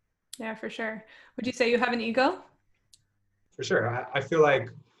me. Yeah, for sure. Would you say you have an ego? For sure. I feel like,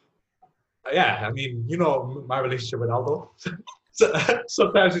 yeah, I mean, you know, my relationship with Aldo. So,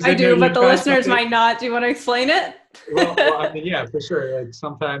 sometimes he's I in there, do, you but the try listeners something. might not. Do you want to explain it? Well, I mean, yeah, for sure. Like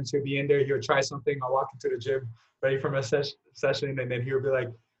sometimes he'll be in there, he'll try something. I'll walk into the gym ready for my session, and then he'll be like,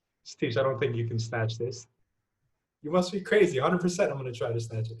 Steve, I don't think you can snatch this. You must be crazy. 100% I'm going to try to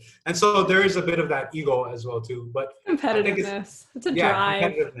snatch it. And so there is a bit of that ego as well, too. But I think Competitiveness. It's a drive.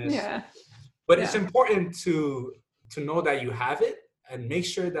 Competitiveness. Yeah. But it's important to know that you have it and make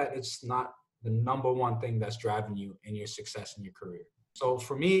sure that it's not the number one thing that's driving you in your success in your career. So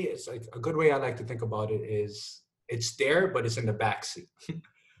for me, it's like a good way I like to think about it is it's there, but it's in the backseat.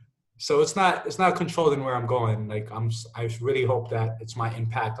 So it's not controlling where I'm going. Like I really hope that it's my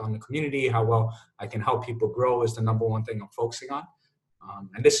impact on the community, how well I can help people grow is the number one thing I'm focusing on.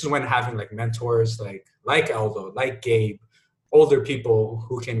 And this is when having like mentors like Aldo, like Gabe, older people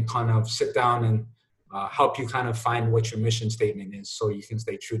who can kind of sit down and help you kind of find what your mission statement is so you can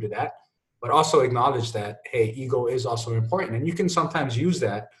stay true to that. But also acknowledge that, hey, ego is also important. And you can sometimes use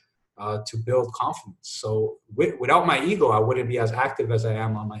that to build confidence. So without my ego, I wouldn't be as active as I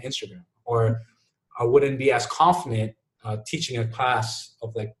am on my Instagram, or I wouldn't be as confident teaching a class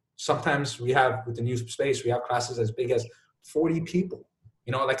of like, sometimes we have with the new space, we have classes as big as 40 people,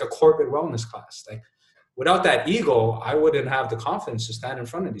 you know, like a corporate wellness class. Like without that ego, I wouldn't have the confidence to stand in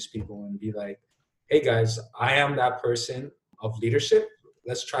front of these people and be like, hey guys, I am that person of leadership.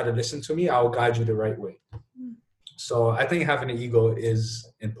 Let's try to listen to me. I'll guide you the right way. So I think having an ego is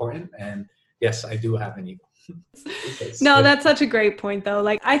important. And yes, I do have an ego. No, that's such a great point though.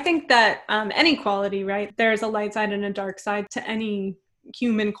 Like I think that any quality, right? There's a light side and a dark side to any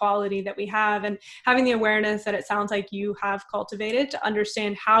human quality that we have, and having the awareness that it sounds like you have cultivated to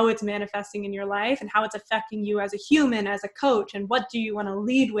understand how it's manifesting in your life and how it's affecting you as a human, as a coach, and what do you want to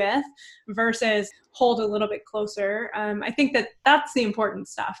lead with versus hold a little bit closer. I think that that's the important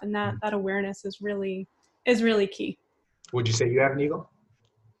stuff, and that awareness is really key. Would you say you have an ego?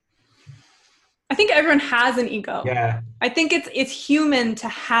 I think everyone has an ego. Yeah. I think it's human to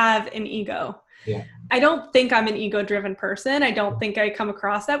have an ego. Yeah. I don't think I'm an ego-driven person. I don't think I come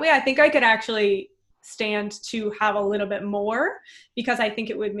across that way. I think I could actually stand to have a little bit more because I think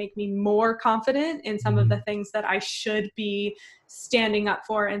it would make me more confident in some of the things that I should be standing up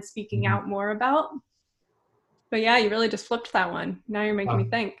for and speaking out more about. But yeah, you really just flipped that one. Now you're making me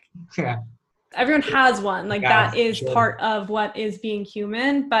think. Yeah. Everyone has one. Like that is part of what is being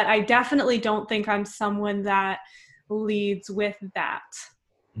human. But I definitely don't think I'm someone that leads with that.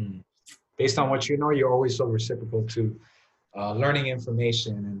 Based on what you know, you're always so reciprocal to learning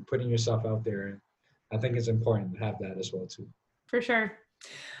information and putting yourself out there. I think it's important to have that as well too. For sure.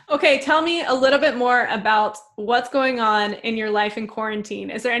 Okay, tell me a little bit more about what's going on in your life in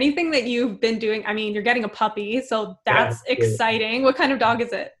quarantine. Is there anything that you've been doing? I mean, you're getting a puppy, so that's exciting. What kind of dog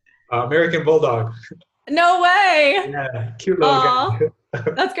is it? American Bulldog. No way. Yeah, cute little guy.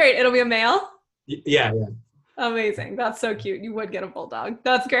 That's great. It'll be a male? Yeah. Amazing. That's so cute. You would get a bulldog.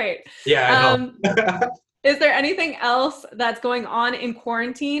 That's great. Yeah, I know. Is there anything else that's going on in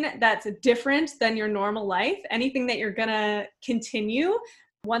quarantine that's different than your normal life? Anything that you're going to continue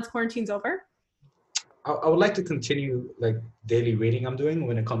once quarantine's over? I would like to continue like daily reading I'm doing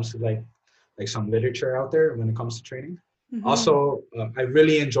when it comes to like some literature out there when it comes to training. Also, I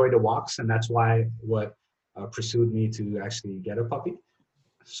really enjoy the walks, and that's why what pursued me to actually get a puppy.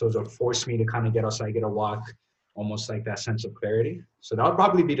 So to force me to kind of get outside, get a walk, almost like that sense of clarity. So that would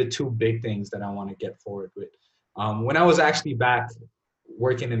probably be the two big things that I want to get forward with. When I was actually back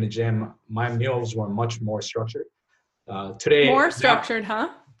working in the gym, my meals were much more structured. Today, more structured,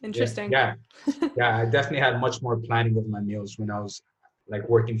 huh? Interesting. Yeah, I definitely had much more planning of my meals when I was like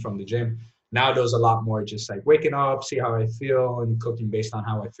working from the gym. Now there's a lot more just like waking up, see how I feel, and cooking based on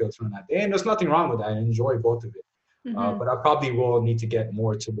how I feel through that day. And there's nothing wrong with that. I enjoy both of it. But I probably will need to get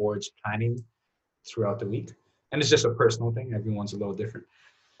more towards planning throughout the week. And it's just a personal thing. Everyone's a little different.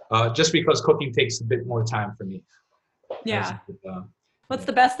 Just because cooking takes a bit more time for me. Yeah. What's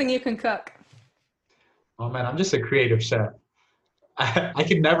the best thing you can cook? Oh man, I'm just a creative chef. I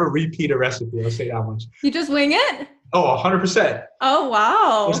can never repeat a recipe. I'll say that much. You just wing it? Oh, 100%. Oh,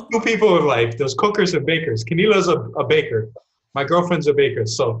 wow. There's two people in life. There's cookers and bakers. Canila's a baker. My girlfriend's a baker.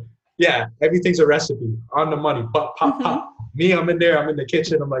 So Yeah, everything's a recipe on the money. Pop, pop, pop. Me, I'm in there. I'm in the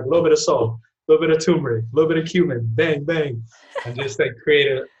kitchen. I'm like a little bit of salt, a little bit of turmeric, a little bit of cumin. Bang, bang, and just like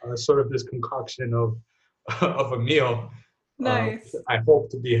create a sort of this concoction of of a meal. Nice. I hope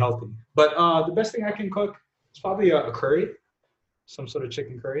to be healthy. But the best thing I can cook is probably a curry, some sort of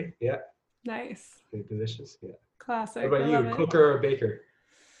chicken curry. Yeah. Nice. Okay, delicious. Yeah. Classic. What about you? Cooker or baker?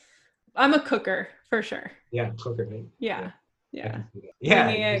 I'm a cooker for sure. Yeah, cooker. Right? Yeah. Yeah.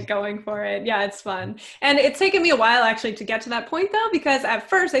 Bringing it, going for it. Yeah, it's fun. And it's taken me a while actually to get to that point though, because at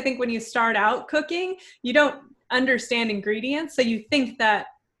first I think when you start out cooking, you don't understand ingredients. So you think that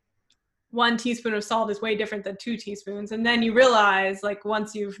 1 teaspoon of salt is way different than 2 teaspoons. And then you realize, like,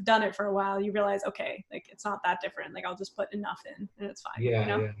 once you've done it for a while, you realize, okay, like, it's not that different. Like, I'll just put enough in and it's fine. Yeah, you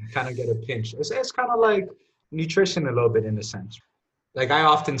know? yeah. You kind of get a pinch. It's kind of like nutrition a little bit in a sense. Like, I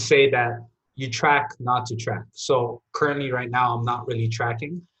often say that you track not to track. So currently right now, I'm not really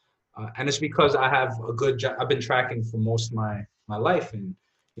tracking. And it's because I have a good job. I've been tracking for most of my life in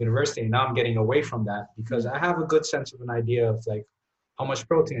university. And now I'm getting away from that because I have a good sense of an idea of, like, how much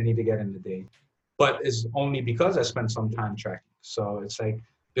protein I need to get in the day, but it's only because I spent some time tracking. So it's like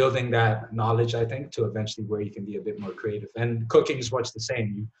building that knowledge, I think, to eventually where you can be a bit more creative. And cooking is much the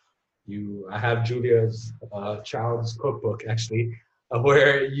same. I have Julia's child's cookbook actually,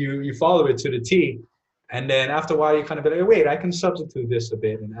 where you follow it to the T, and then after a while you kind of be like, wait, I can substitute this a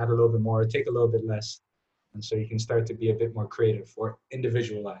bit and add a little bit more, take a little bit less, and so you can start to be a bit more creative or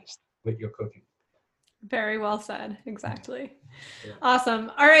individualized with your cooking. Very well said. Exactly. Yeah.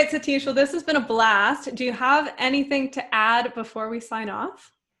 Awesome. All right, Satish, well, this has been a blast. Do you have anything to add before we sign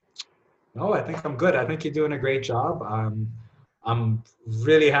off? No, I think I'm good. I think you're doing a great job. I'm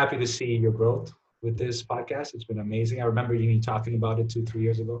really happy to see your growth with this podcast. It's been amazing. I remember you talking about it 2-3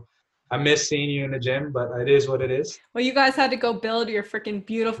 years ago. I miss seeing you in the gym, but it is what it is. Well, you guys had to go build your freaking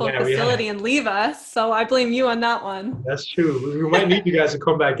beautiful facility and leave us, so I blame you on that one. That's true. We might need you guys to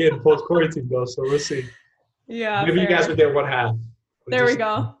come back in post-quarantine, though, so we'll see. Yeah. Maybe you guys were there one half. There we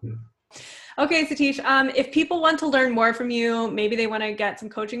go. Okay, Satish, if people want to learn more from you, maybe they want to get some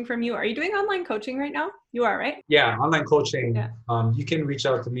coaching from you, are you doing online coaching right now? You are, right? Yeah, online coaching. Yeah. You can reach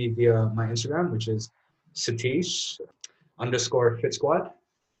out to me via my Instagram, which is Satish_Fit Squad.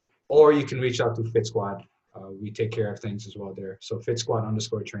 Or you can reach out to Fit Squad. We take care of things as well there. So Fit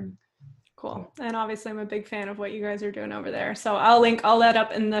Squad_training. Cool. And obviously I'm a big fan of what you guys are doing over there. So I'll link all that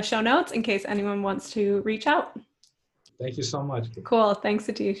up in the show notes in case anyone wants to reach out. Thank you so much. Cool. Thanks,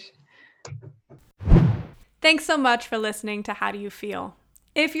 Satish. Thanks so much for listening to How Do You Feel?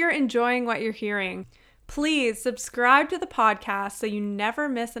 If you're enjoying what you're hearing, please subscribe to the podcast so you never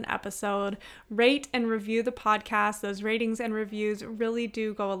miss an episode. Rate and review the podcast. Those ratings and reviews really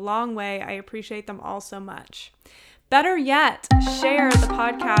do go a long way. I appreciate them all so much. Better yet, share the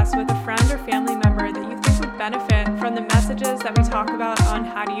podcast with a friend or family member that you think would benefit from the messages that we talk about on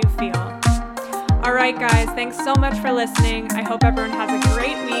How Do You Feel? All right, guys, thanks so much for listening. I hope everyone has a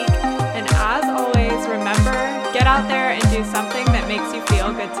great week. And as always, remember, get out there and do something that makes you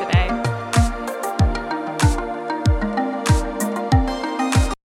feel good today.